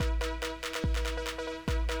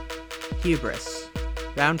Hubris.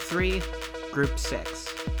 Round 3, Group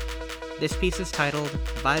 6. This piece is titled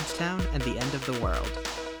Vibestown and the End of the World.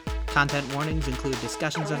 Content warnings include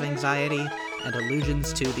discussions of anxiety and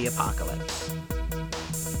allusions to the apocalypse.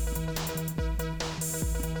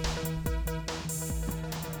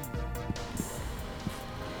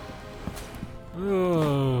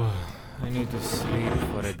 Oh, I need to sleep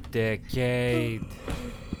for a decade.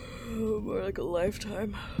 More like a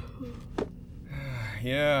lifetime.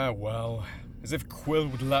 Yeah, well, as if Quill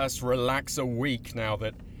would let us relax a week now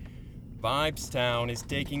that Vibestown is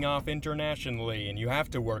taking off internationally and you have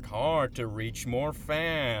to work hard to reach more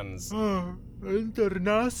fans.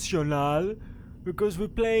 International? Because we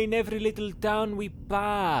play in every little town we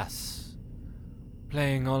pass.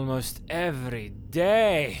 Playing almost every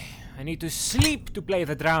day. I need to sleep to play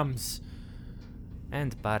the drums.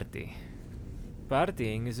 And party.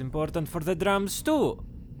 Partying is important for the drums too.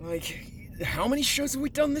 Like, how many shows have we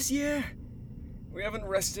done this year? We haven't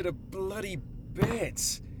rested a bloody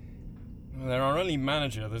bit. They're our only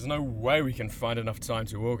manager. There's no way we can find enough time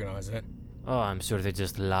to organize it. Oh, I'm sure they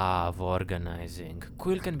just love organizing.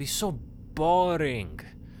 Quill can be so boring.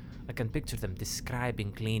 I can picture them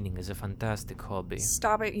describing cleaning as a fantastic hobby.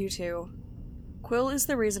 Stop it, you two. Quill is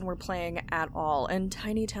the reason we're playing at all, and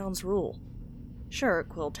tiny towns rule. Sure,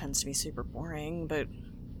 Quill tends to be super boring, but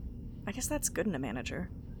I guess that's good in a manager.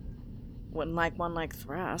 Wouldn't like one like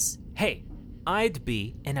Thras. Hey, I'd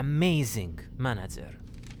be an amazing manager.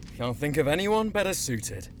 Can't think of anyone better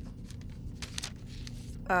suited.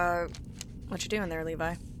 What you doing there,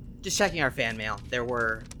 Levi? Just checking our fan mail. There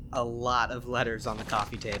were a lot of letters on the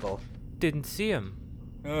coffee table. Didn't see him.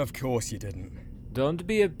 Of course you didn't. Don't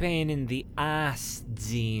be a pain in the ass,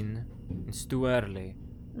 Jean. It's too early.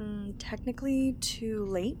 Technically too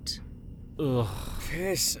late? Ugh.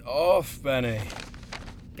 Piss off, Benny.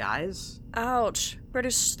 Guys? Ouch.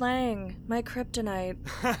 British slang. My kryptonite.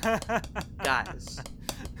 Guys.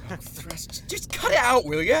 Oh, Thras, just cut it out,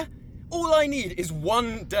 will ya? All I need is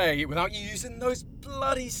one day without you using those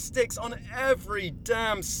bloody sticks on every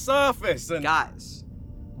damn surface and... Guys.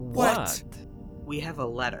 What? We have a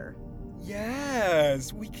letter.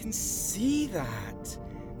 Yes, we can see that.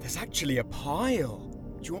 There's actually a pile.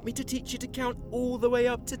 Do you want me to teach you to count all the way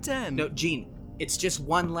up to 10? No, Gene, it's just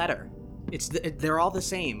one letter. They're all the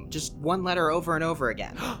same. Just one letter over and over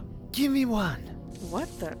again. Give me one. What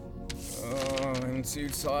the? Oh, I'm too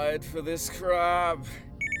tired for this crap.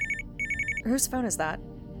 Whose phone is that?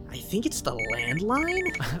 I think it's the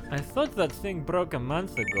landline? I thought that thing broke a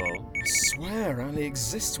month ago. I swear it only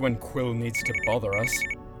exists when Quill needs to bother us.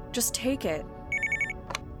 Just take it.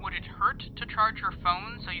 Would it hurt to charge your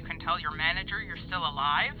phone so you can tell your manager you're still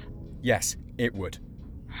alive? Yes, it would.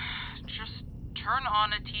 Just turn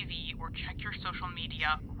on a TV or check your social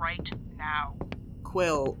media right now.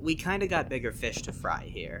 Quill, we kinda got bigger fish to fry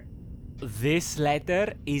here. This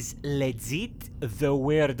letter is legit the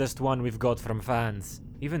weirdest one we've got from fans.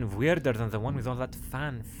 Even weirder than the one with all that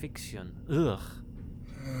fan fiction. Ugh.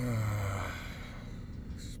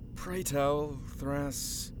 Pray tell,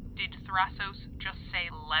 Thras. Did Thrasos just say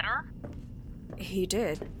letter? He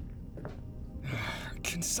did.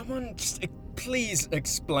 Can someone just please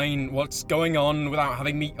explain what's going on without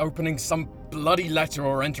having me opening some bloody letter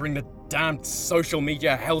or entering the damned social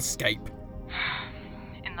media hellscape?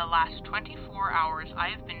 In the last 24 hours, I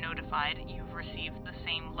have been notified you've received the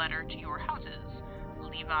same letter to your houses.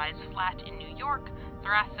 Levi's flat in New York,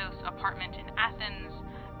 Thrasos' apartment in Athens,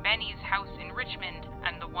 Benny's house in Richmond,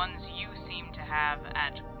 and the ones you seem to have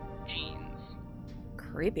at Jean's.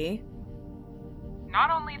 Creepy.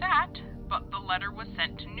 Not only that, but the letter was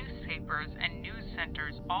sent to newspapers and news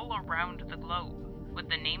centers all around the globe, with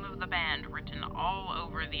the name of the band written all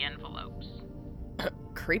over the envelopes.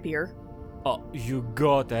 Creepier. Oh, you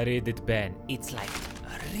gotta read it, Ben. It's like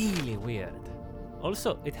really weird.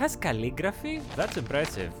 Also, it has calligraphy? That's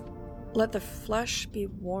impressive. Let the flesh be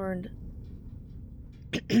warned.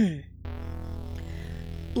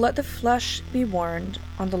 Let the flesh be warned,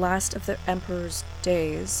 on the last of the Emperor's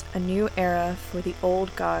days, a new era for the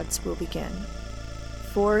old gods will begin.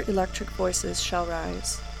 4 electric voices shall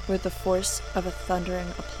rise, with the force of a thundering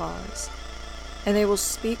applause, and they will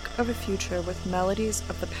speak of a future with melodies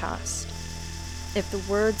of the past. If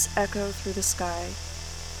the words echo through the sky,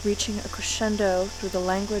 reaching a crescendo through the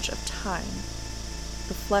language of time,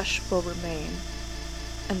 the flesh will remain,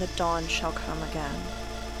 and the dawn shall come again.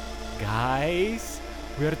 Guys,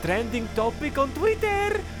 we're trending topic on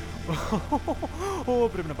Twitter! Oh,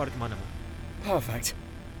 πρέπει να πάρω τη μάνα μου. Perfect.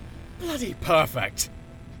 Bloody perfect.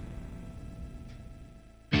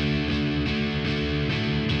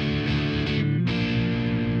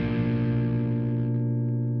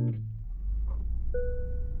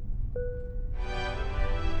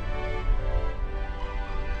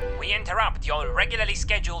 we interrupt your regularly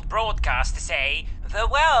scheduled broadcast to say, the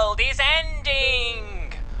world is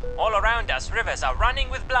ending! All around us, rivers are running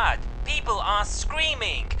with blood, people are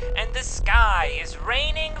screaming, and the sky is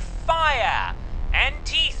raining fire! And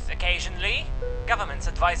teeth, occasionally. Governments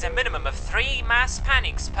advise a minimum of 3 mass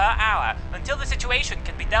panics per hour until the situation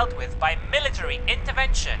can be dealt with by military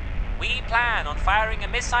intervention. We plan on firing a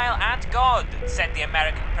missile at God, said the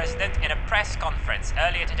American president in a press conference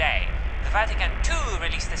earlier today. The Vatican too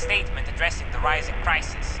released a statement addressing the rising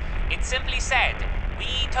crisis. It simply said,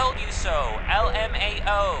 "We told you so,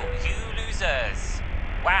 LMAO, you losers."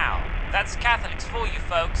 Wow, that's Catholics for you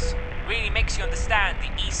folks. Really makes you understand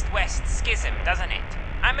the East-West schism, doesn't it?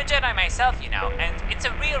 I'm a Jedi myself, you know, and it's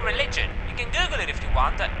a real religion. You can Google it if you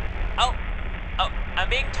want. Oh, I'm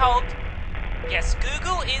being told. Yes,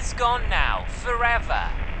 Google is gone now,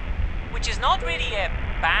 forever. Which is not really a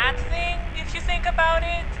bad thing, if you think about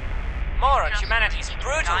it. More on humanity's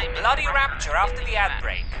brutal, bloody rapture after the ad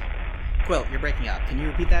break. Quill, you're breaking up. Can you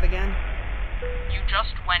repeat that again? You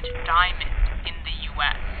just went diamond in the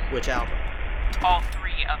US. Which album? All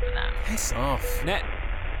 3 of them. Piss off. Ne,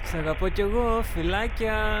 saga pociągów, like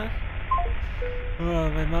ya. Oh,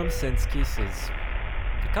 my mom sends kisses.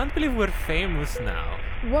 I can't believe we're famous now.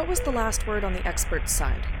 What was the last word on the expert's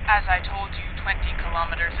side? As I told you 20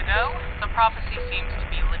 kilometers ago, the prophecy seems to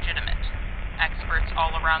be legitimate. Experts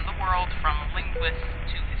all around the world, from linguists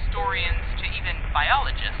to historians to even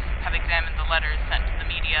biologists, have examined the letters sent to the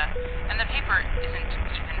media, and the paper isn't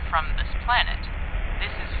even from this planet.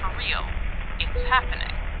 This is for real. It's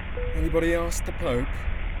happening. Anybody ask the Pope?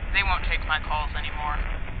 They won't take my calls anymore.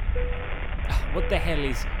 What the hell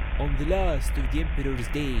is on the last of the Emperor's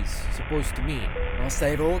days supposed to mean? Last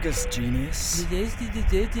day of August, genius.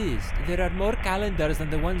 There are more calendars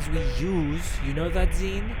than the ones we use, you know that,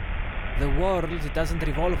 Zine? The world doesn't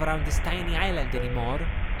revolve around this tiny island anymore.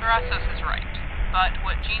 Thrassos is right, but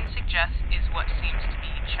what Jean suggests is what seems to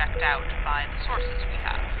be checked out by the sources we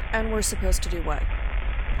have. And we're supposed to do what?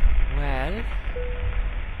 Well,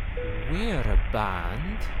 we're a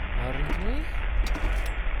band, aren't we?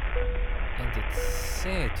 And it's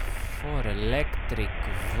said for electric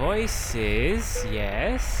voices,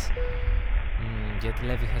 yes. Yet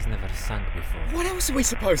Levi has never sung before. What else are we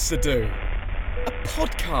supposed to do? A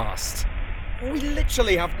podcast? We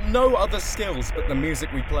literally have no other skills but the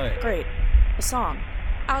music we play. Great. A song.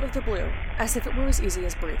 Out of the blue. As if it were as easy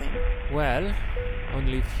as breathing. Well,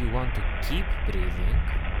 only if you want to keep breathing.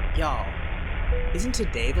 Y'all, isn't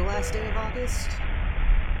today the last day of August?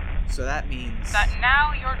 So that means... That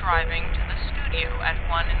now you're driving to the studio at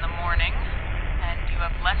 1 in the morning, and you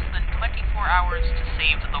have less than 24 hours to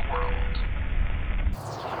save the world.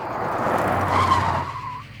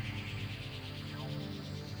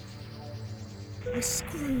 We're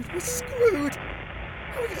screwed.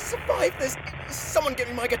 How are we gonna survive this? Someone get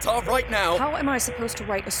me my guitar right now. How am I supposed to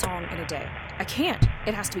write a song in a day? I can't.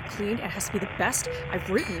 It has to be clean. It has to be the best I've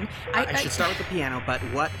written. I should start with the piano, but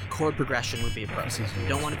what chord progression would be appropriate? We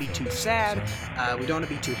don't want to be too sad. We don't want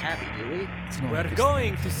to be too happy, do we? We're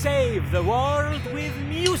going to save the world with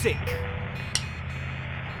music!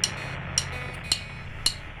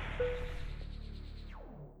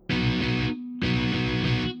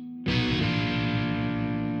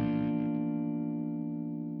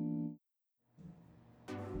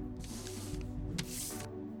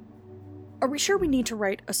 Are we sure we need to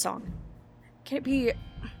write a song? Can it be,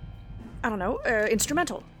 I don't know,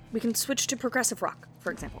 instrumental? We can switch to progressive rock,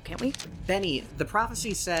 for example, can't we? Benny, the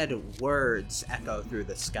prophecy said words echo through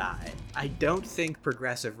the sky. I don't think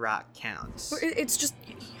progressive rock counts. It's just...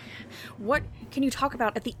 What can you talk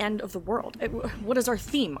about at the end of the world? What is our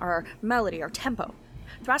theme, our melody, our tempo?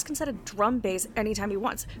 Thras can set a drum bass anytime he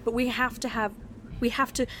wants, but we have to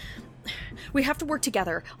work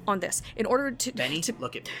together on this in order to... Benny,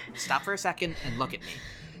 look at me. Stop for a second and look at me.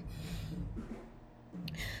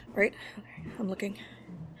 Right? Okay, I'm looking.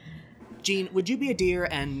 Jean, would you be a dear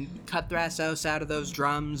and cut Thrassos out of those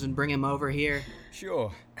drums and bring him over here?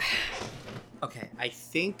 Sure. Okay, I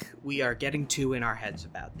think we are getting too in our heads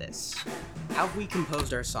about this. How have we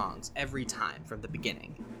composed our songs every time from the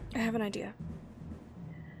beginning? I have an idea.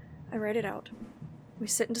 I write it out. We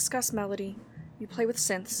sit and discuss melody. You play with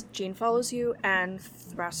synths, Jean follows you, and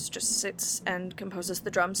Thras just sits and composes the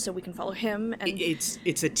drums so we can follow him, and...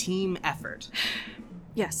 It's a team effort.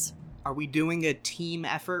 Yes. Are we doing a team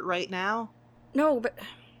effort right now? No, but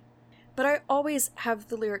I always have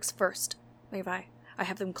the lyrics first, Levi. I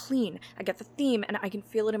have them clean. I get the theme, and I can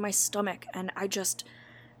feel it in my stomach, and I just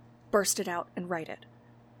burst it out and write it.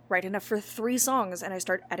 Write enough for 3 songs, and I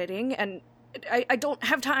start editing, and I don't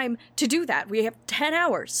have time to do that. We have 10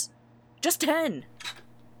 hours. Just 10.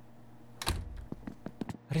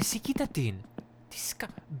 Resikitatin.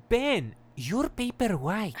 Ben, you're paper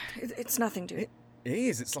white. It's nothing, dude. It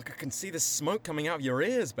is. It's like I can see the smoke coming out of your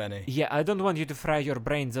ears, Benny. Yeah, I don't want you to fry your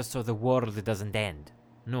brain just so the world doesn't end.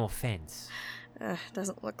 No offense.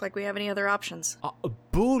 Doesn't look like we have any other options.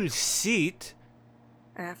 Bullshit!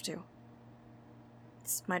 I have to.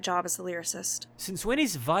 It's my job as the lyricist. Since when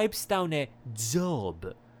is Vibestown a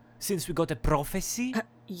job? Since we got a prophecy?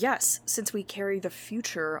 Yes, since we carry the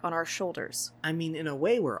future on our shoulders. I mean, in a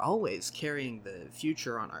way, we're always carrying the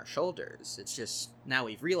future on our shoulders. It's just now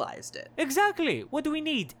we've realized it. Exactly! What do we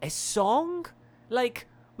need? A song? Like,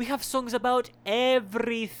 we have songs about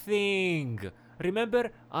everything!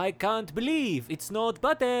 Remember, I can't believe it's not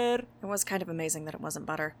butter! It was kind of amazing that it wasn't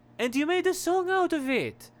butter. And you made a song out of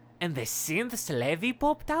it! And the synths Levi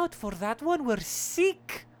popped out for that one were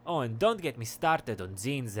sick! Oh, and don't get me started on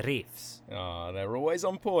Gene's riffs. They're always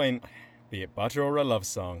on point. Be it butter or a love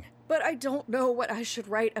song. But I don't know what I should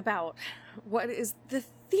write about. What is the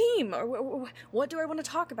theme? Or what do I want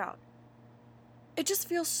to talk about? It just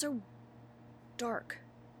feels so dark.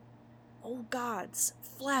 Old gods,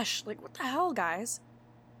 flesh, like what the hell, guys?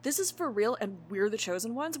 This is for real and we're the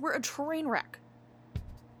chosen ones? We're a train wreck.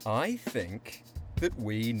 I think that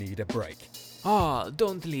we need a break.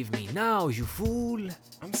 Don't leave me now, you fool.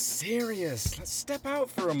 I'm serious. Let's step out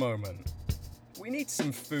for a moment. We need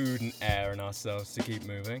some food and air in ourselves to keep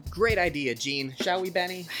moving. Great idea, Gene. Shall we,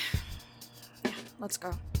 Benny? Let's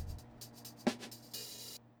go.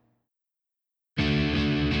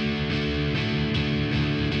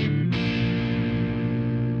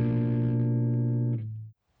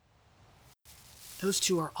 Those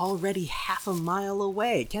two are already half a mile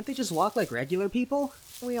away. Can't they just walk like regular people?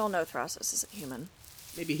 We all know Thrasos isn't human.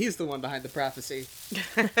 Maybe he's the one behind the prophecy.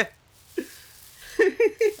 What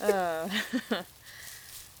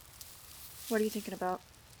are you thinking about?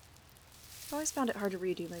 I always found it hard to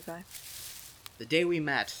read you, Levi. The day we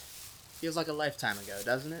met. Feels like a lifetime ago,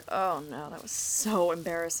 doesn't it? Oh no, that was so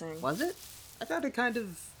embarrassing. Was it? I found it kind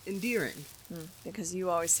of endearing. Because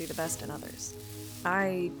you always see the best in others.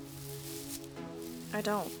 I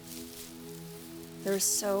don't. There's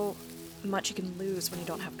so much you can lose when you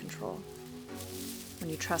don't have control. When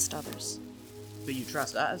you trust others. But you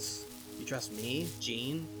trust us. You trust me,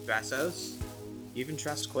 Gene, Thrasos. You even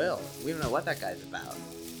trust Quill. We don't know what that guy's about.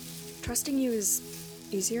 Trusting you is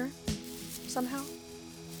easier, somehow.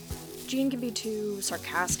 Gene can be too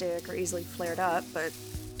sarcastic or easily flared up, but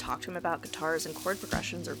talk to him about guitars and chord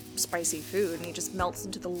progressions or spicy food, and he just melts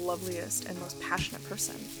into the loveliest and most passionate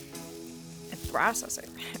person. And Thrasos,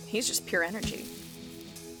 he's just pure energy.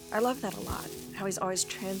 I love that a lot, how he's always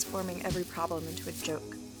transforming every problem into a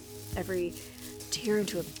joke, every tear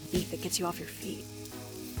into a beat that gets you off your feet.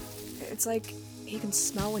 It's like he can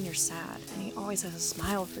smell when you're sad, and he always has a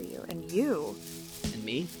smile for you, and you... And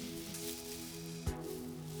me?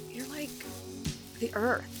 You're like the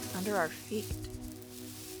earth under our feet.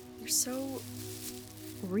 You're so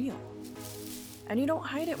real. And you don't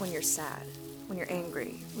hide it when you're sad, when you're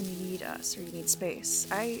angry, when you need us or you need space.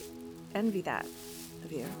 I envy that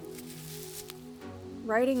of you.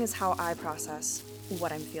 Writing is how I process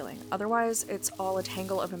what I'm feeling. Otherwise, it's all a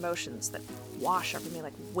tangle of emotions that wash over me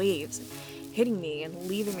like waves, hitting me and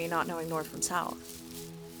leaving me not knowing north from south.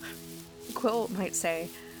 Quill might say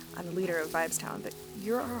I'm the leader of Vibestown, but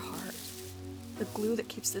you're our heart. The glue that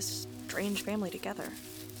keeps this strange family together.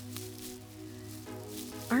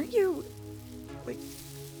 Aren't you, like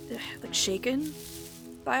shaken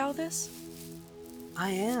by all this? I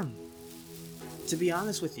am. To be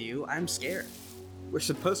honest with you, I'm scared. We're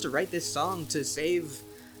supposed to write this song to save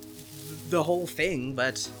the whole thing,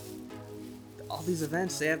 but all these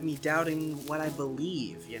events, they have me doubting what I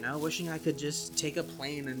believe, you know? Wishing I could just take a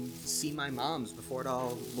plane and see my moms before it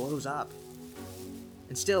all blows up.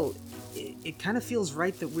 And still, it kind of feels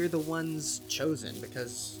right that we're the ones chosen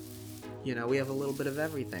because, you know, we have a little bit of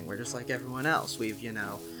everything. We're just like everyone else.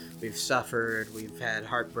 We've suffered, we've had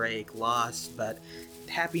heartbreak, loss, but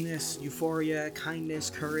happiness, euphoria, kindness,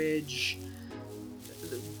 courage.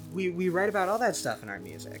 We write about all that stuff in our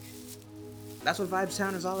music. That's what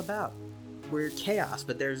Vibestown is all about. We're chaos,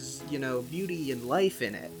 but there's, beauty and life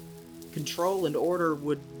in it. Control and order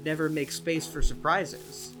would never make space for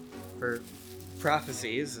surprises, for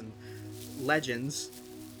prophecies and legends.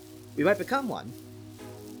 We might become one.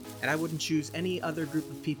 And I wouldn't choose any other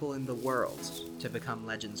group of people in the world to become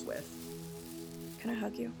legends with. Can I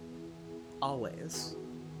hug you? Always.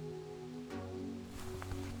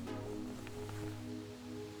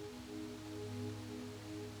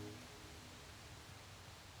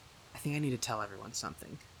 I think I need to tell everyone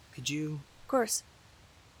something. Could you? Of course.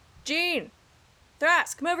 Gene!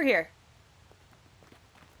 Thras, come over here!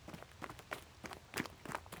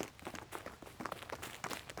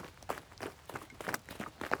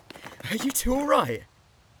 Are you two alright?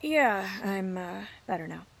 Yeah, I'm, better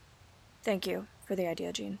now. Thank you for the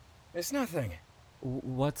idea, Gene. It's nothing.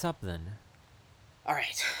 What's up then?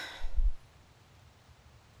 Alright.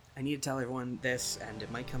 I need to tell everyone this, and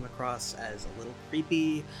it might come across as a little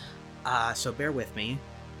creepy, so bear with me.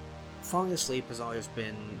 Falling asleep has always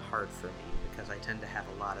been hard for me, because I tend to have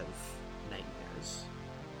a lot of nightmares.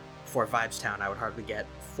 Before Vibestown, I would hardly get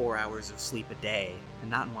 4 hours of sleep a day,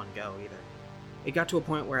 and not in one go either. It got to a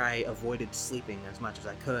point where I avoided sleeping as much as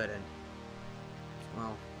I could, and,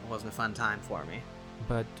 well, it wasn't a fun time for me.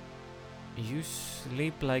 But you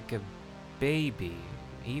sleep like a baby,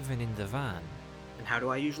 even in the van. And how do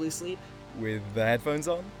I usually sleep? With the headphones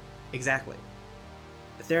on? Exactly.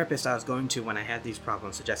 The therapist I was going to when I had these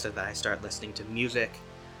problems suggested that I start listening to music,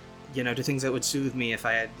 to things that would soothe me if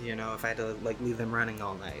I had to, leave them running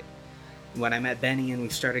all night. When I met Benny and we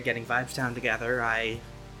started getting Vibestown together, I,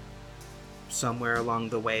 somewhere along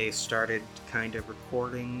the way, started kind of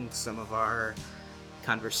recording some of our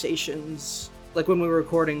conversations. Like when we were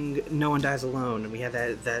recording No One Dies Alone, and we had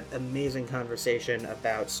that amazing conversation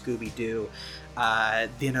about Scooby-Doo.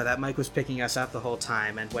 That Mike was picking us up the whole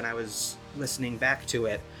time, and when I was listening back to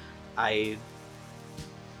it,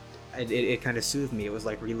 it kind of soothed me. It was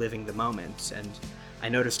like reliving the moment, and I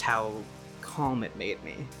noticed how calm it made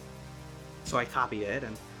me. So I copied it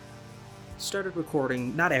and started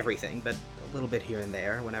recording, not everything, but a little bit here and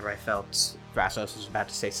there, whenever I felt Brassos was about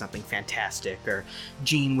to say something fantastic, or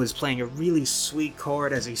Gene was playing a really sweet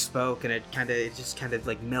chord as he spoke, and it just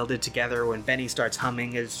melded together when Benny starts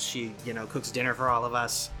humming as she, cooks dinner for all of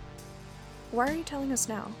us. Why are you telling us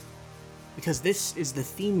now? Because this is the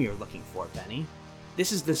theme you're looking for, Benny.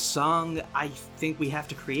 This is the song I think we have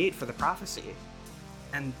to create for the prophecy.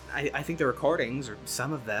 And I think the recordings, or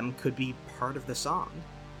some of them, could be part of the song.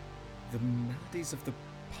 The melodies of the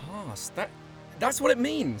past. That's what it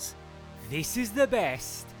means. This is the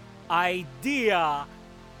best idea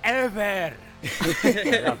ever!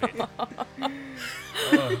 I love it.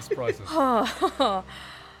 Oh, it's priceless. I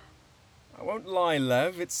won't lie,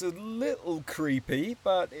 Lev, it's a little creepy,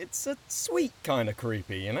 but it's a sweet kind of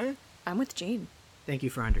creepy, I'm with Gene. Thank you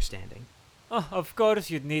for understanding. Oh, of course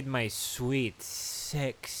you'd need my sweet,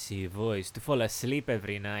 sexy voice to fall asleep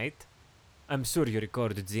every night. I'm sure you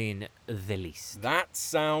record Gene the least. That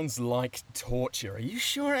sounds like torture. Are you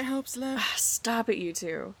sure it helps, Lev? Stop it, you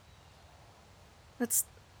two. Let's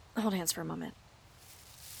hold hands for a moment.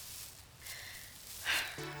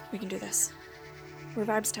 We can do this. We're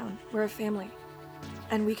Vibestown. We're a family.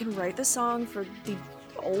 And we can write the song for the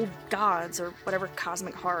old gods or whatever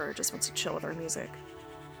cosmic horror just wants to chill with our music.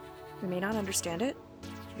 We may not understand it.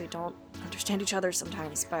 We don't understand each other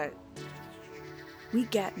sometimes, but we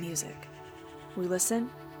get music. We listen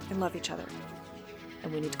and love each other.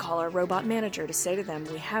 And we need to call our robot manager to say to them,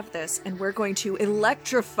 we have this, and we're going to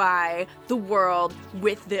electrify the world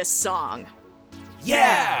with this song.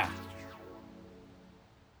 Yeah!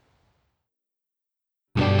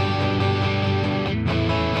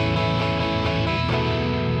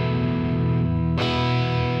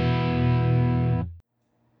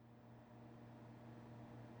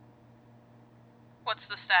 What's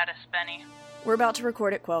the status, Benny? We're about to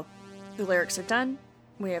record it, Quill. The lyrics are done.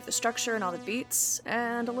 We have the structure and all the beats,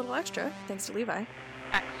 and a little extra, thanks to Levi.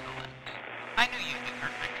 Excellent. I knew you'd be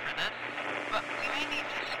perfect for this, but we may need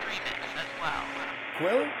to stream it as well.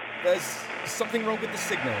 Quill, there's something wrong with the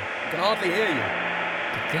signal. I can hardly hear you.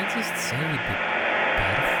 Did they just say we'd be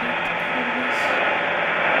perfect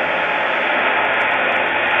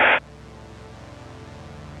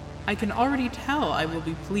I can already tell I will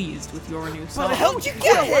be pleased with your new song. How'd you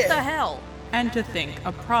get here? What the hell? And to think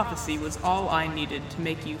a prophecy was all I needed to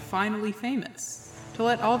make you finally famous. To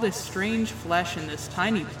let all this strange flesh in this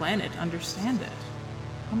tiny planet understand it.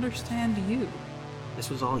 Understand you. This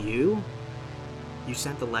was all you? You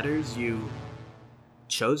sent the letters? You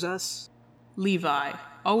chose us? Levi,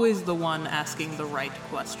 always the one asking the right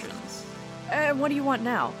questions. What do you want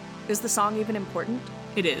now? Is the song even important?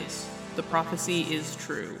 It is. The prophecy is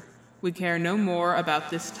true. We care no more about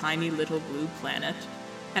this tiny little blue planet,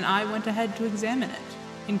 and I went ahead to examine it,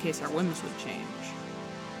 in case our whims would change.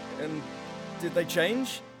 And did they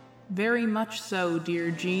change? Very much so, dear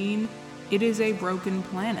Jean. It is a broken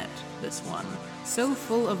planet, this one, so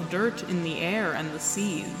full of dirt in the air and the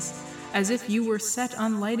seas, as if you were set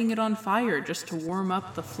on lighting it on fire just to warm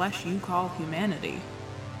up the flesh you call humanity.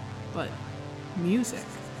 But music.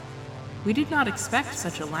 We did not expect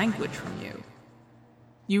such a language from you.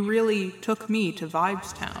 You really took me to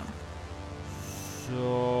Vibestown.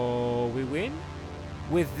 So we win?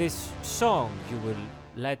 With this song, you will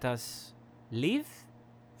let us live?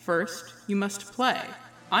 First, you must play.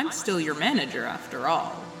 I'm still your manager after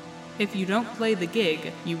all. If you don't play the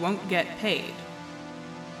gig, you won't get paid.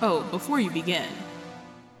 Oh, before you begin.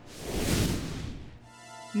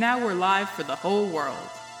 Now we're live for the whole world.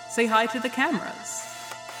 Say hi to the cameras.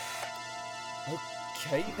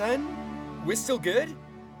 Okay then. We're still good?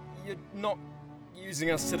 You're not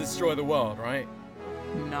using us to destroy the world, right?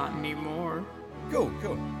 Not anymore. Cool.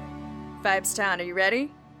 Vibes Town, are you ready?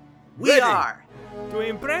 We are! To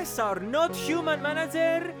impress our not human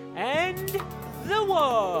manager and the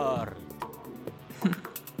world.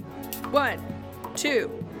 1, 2,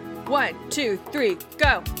 1, 2, 3,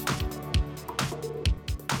 go!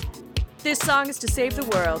 This song is to save the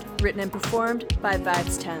world, written and performed by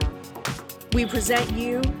Vibes Town. We present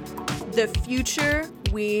you the future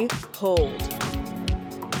we hold.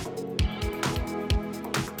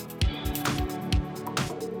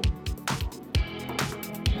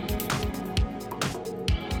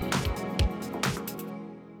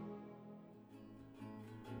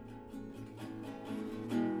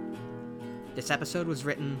 This episode was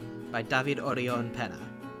written by David Orion Pena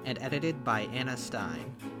and edited by Anna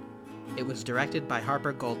Stein. It was directed by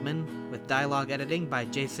Harper Goldman, with dialogue editing by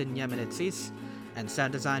Jason Yemenitsis and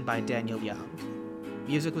sound design by Daniel Young.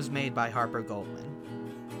 Music was made by Harper Goldman.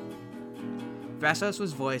 Thrasos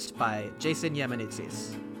was voiced by Jason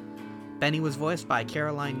Yemenitsis. Benny was voiced by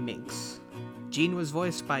Caroline Minks. Jean was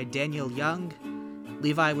voiced by Daniel Young.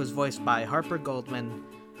 Levi was voiced by Harper Goldman.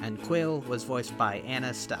 And Quill was voiced by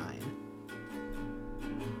Anna Stein.